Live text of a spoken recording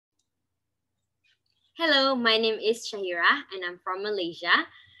Hello, my name is Syahirah and I'm from Malaysia.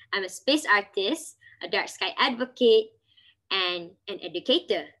 I'm a space artist, a dark sky advocate, and an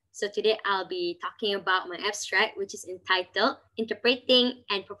educator. So today I'll be talking about my abstract, which is entitled Interpreting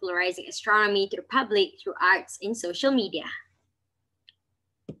and Popularizing Astronomy to the Public Through Arts in Social Media.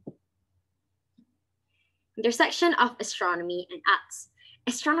 Intersection of astronomy and arts.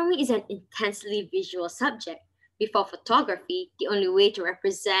 Astronomy is an intensely visual subject. Before photography, the only way to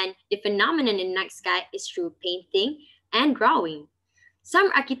represent the phenomenon in the night sky is through painting and drawing.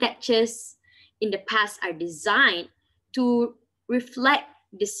 Some architectures in the past are designed to reflect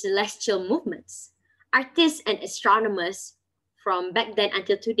the celestial movements. Artists and astronomers from back then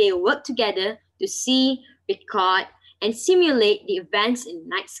until today work together to see, record, and simulate the events in the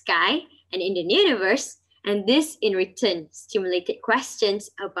night sky and in the universe, and this in return stimulated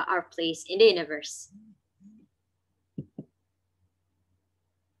questions about our place in the universe.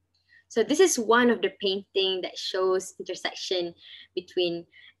 So this is one of the painting that shows intersection between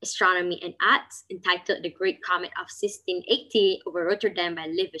astronomy and arts, entitled The Great Comet of 1680 over Rotterdam by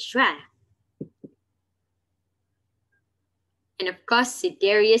Leverrier. And of course,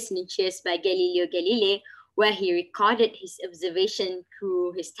 Sidereus Nuncius by Galileo Galilei, where he recorded his observation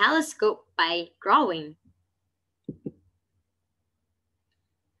through his telescope by drawing.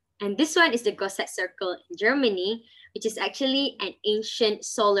 And this one is the Gossack Circle in Germany, which is actually an ancient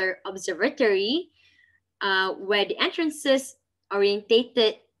solar observatory where the entrances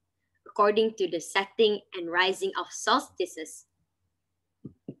orientated according to the setting and rising of solstices.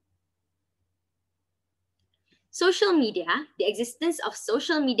 Social media, the existence of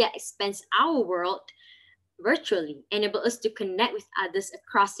social media expands our world virtually, enable us to connect with others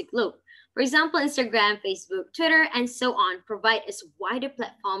across the globe. For example, Instagram, Facebook, Twitter, and so on provide us a wider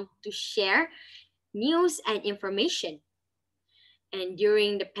platform to share news and information. And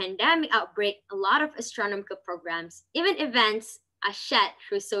during the pandemic outbreak, a lot of astronomical programs, even events, are shared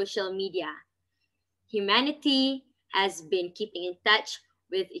through social media. Humanity has been keeping in touch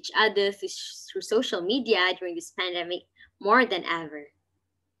with each other through social media during this pandemic more than ever.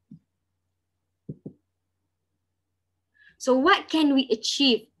 So what can we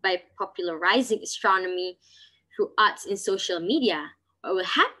achieve by popularizing astronomy through arts in social media? What will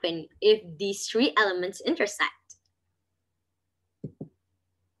happen if these three elements intersect?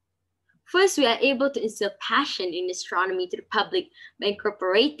 First, we are able to instill passion in astronomy to the public by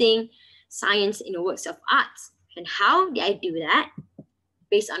incorporating science in the works of arts. And how did I do that?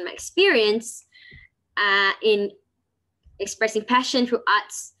 Based on my experience in expressing passion through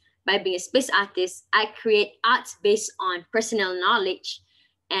arts, by being a space artist, I create arts based on personal knowledge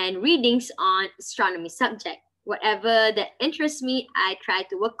and readings on astronomy subject. Whatever that interests me, I try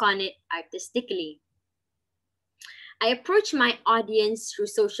to work on it artistically. I approach my audience through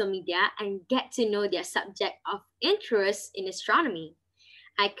social media and get to know their subject of interest in astronomy.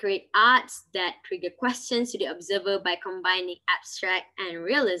 I create arts that trigger questions to the observer by combining abstract and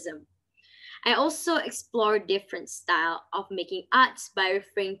realism. I also explore different styles of making arts by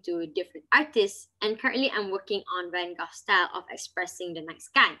referring to different artists, and currently I'm working on Van Gogh style of expressing the night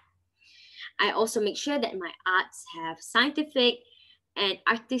sky. I also make sure that my arts have scientific and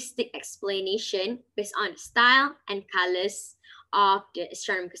artistic explanation based on the style and colors of the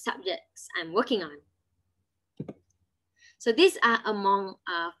astronomical subjects I'm working on. So these are among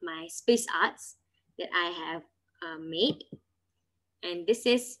of my space arts that I have made, and this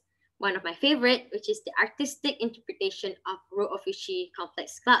is one of my favorite, which is the artistic interpretation of Rho Ophiuchi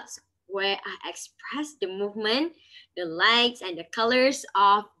complex clouds, where I express the movement, the lights, and the colors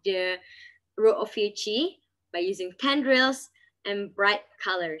of the Rho Ophiuchi by using tendrils and bright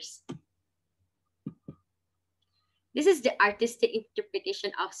colors. This is the artistic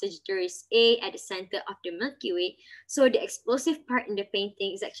interpretation of Sagittarius A at the center of the Milky Way. So the explosive part in the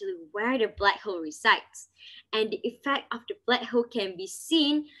painting is actually where the black hole resides. And the effect of the black hole can be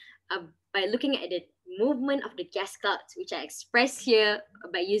seen by looking at the movement of the gas clouds, which I express here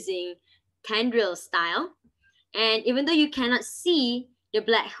by using tendril style. And even though you cannot see the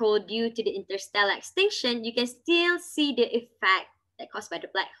black hole due to the interstellar extinction, you can still see the effect that caused by the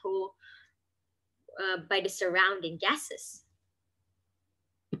black hole by the surrounding gases.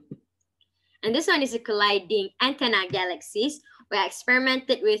 And this one is a colliding antenna galaxies, where I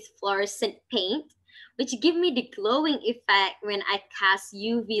experimented with fluorescent paint, which give me the glowing effect when I cast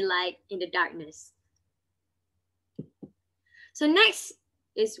UV light in the darkness. So next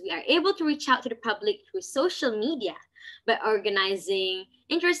is we are able to reach out to the public through social media by organizing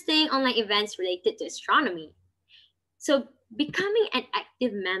interesting online events related to astronomy. So becoming an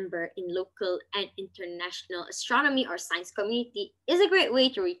active member in local and international astronomy or science community is a great way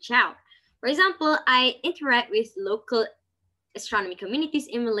to reach out. For example, I interact with local astronomy communities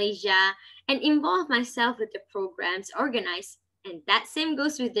in Malaysia and involve myself with the programs organized. And that same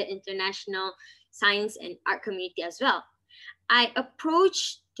goes with the international science and art community as well. I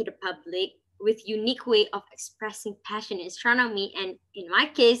approach to the public with unique way of expressing passion in astronomy, and in my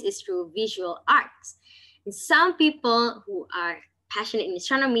case is through visual arts. And some people who are passionate in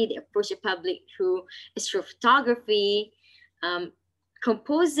astronomy, they approach the public through astrophotography,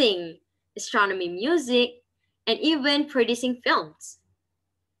 composing astronomy music, and even producing films.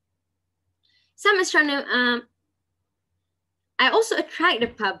 I also attract the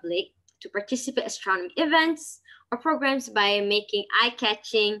public to participate in astronomy events or programs by making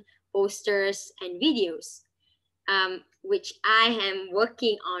eye-catching posters and videos, which I am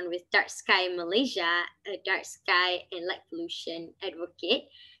working on with Dark Sky Malaysia, a dark sky and light pollution advocate.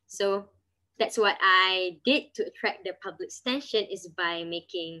 So that's what I did to attract the public's attention, is by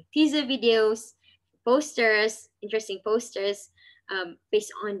making teaser videos, posters, interesting posters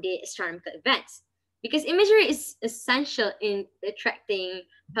based on the astronomical events. Because imagery is essential in attracting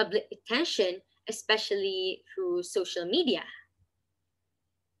public attention, especially through social media.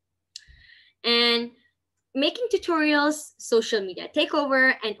 And making tutorials, social media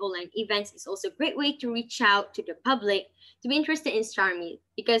takeover, and online events is also a great way to reach out to the public to be interested in astronomy,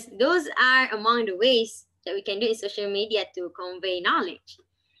 because those are among the ways that we can do in social media to convey knowledge.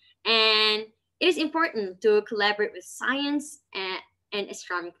 And it is important to collaborate with science and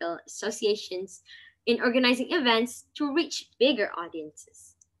astronomical associations in organizing events to reach bigger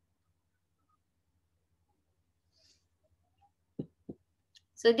audiences.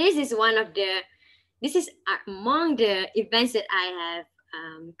 So this is among the events that I have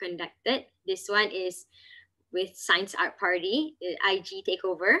conducted. This one is with Science Art Party, the IG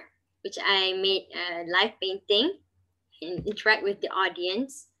Takeover, which I made a live painting and interact with the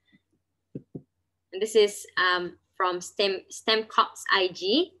audience. And this is from STEM Cops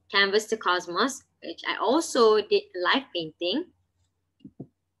IG, Canvas to Cosmos, which I also did live painting.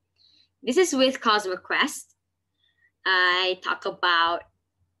 This is with CosmoQuest. I talk about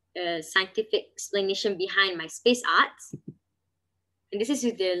scientific explanation behind my space arts. And this is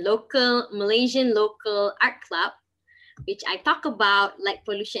with the Malaysian local art club, which I talk about light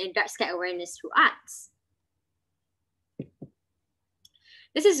pollution and dark sky awareness through arts.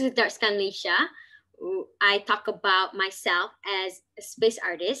 This is with Dark Sky Malaysia. I talk about myself as a space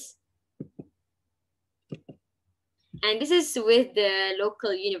artist. And this is with the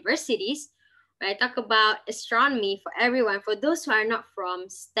local universities, where I talk about astronomy for everyone. For those who are not from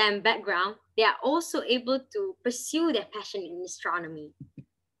STEM background, they are also able to pursue their passion in astronomy.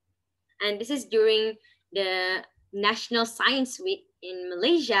 And this is during the National Science Week in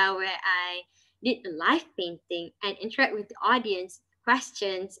Malaysia, where I did a live painting and interact with the audience,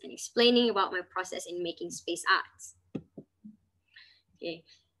 questions, and explaining about my process in making space arts. Okay.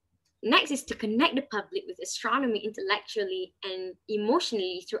 Next is to connect the public with astronomy intellectually and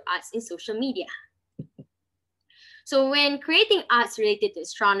emotionally through arts in social media. So when creating arts related to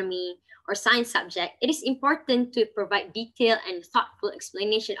astronomy or science subject, it is important to provide detailed and thoughtful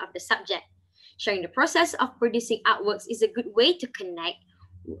explanation of the subject. Sharing the process of producing artworks is a good way to connect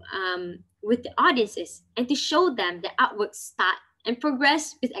with the audiences and to show them the artworks start and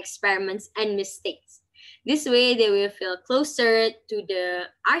progress with experiments and mistakes. This way, they will feel closer to the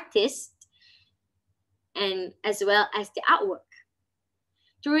artist and as well as the artwork.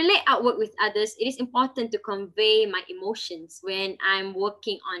 To relate artwork with others, it is important to convey my emotions when I'm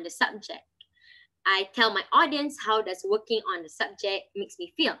working on the subject. I tell my audience how does working on the subject makes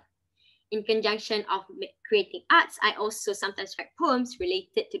me feel. In conjunction of creating arts, I also sometimes write poems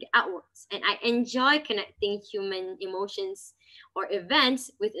related to the artworks, and I enjoy connecting human emotions or events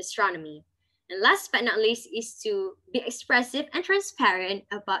with astronomy. And last but not least is to be expressive and transparent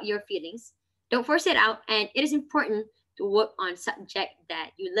about your feelings. Don't force it out, and it is important to work on subject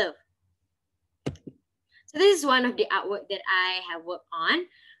that you love. So this is one of the artwork that I have worked on,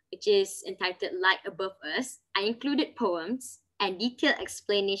 which is entitled Light Above Us. I included poems and detailed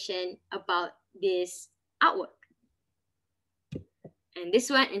explanation about this artwork. And this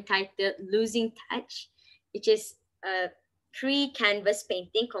one entitled Losing Touch, which is a 3 canvas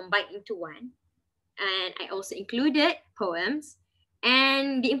painting combined into one. And I also included poems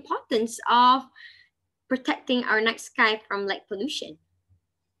and the importance of protecting our night sky from light pollution.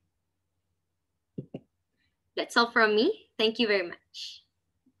 That's all from me. Thank you very much.